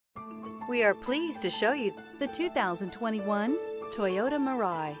We are pleased to show you the 2021 Toyota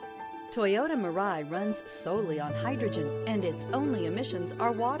Mirai. Toyota Mirai runs solely on hydrogen and its only emissions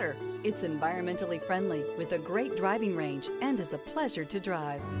are water. It's environmentally friendly with a great driving range and is a pleasure to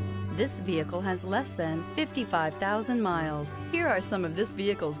drive. This vehicle has less than 55,000 miles. Here are some of this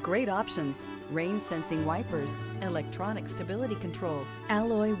vehicle's great options: rain sensing wipers, electronic stability control,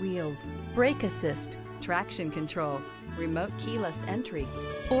 alloy wheels, brake assist, traction control, remote keyless entry,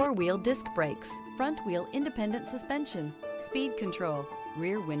 four-wheel disc brakes, front-wheel independent suspension, speed control,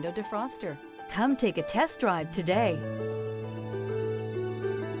 rear window defroster. Come take a test drive today.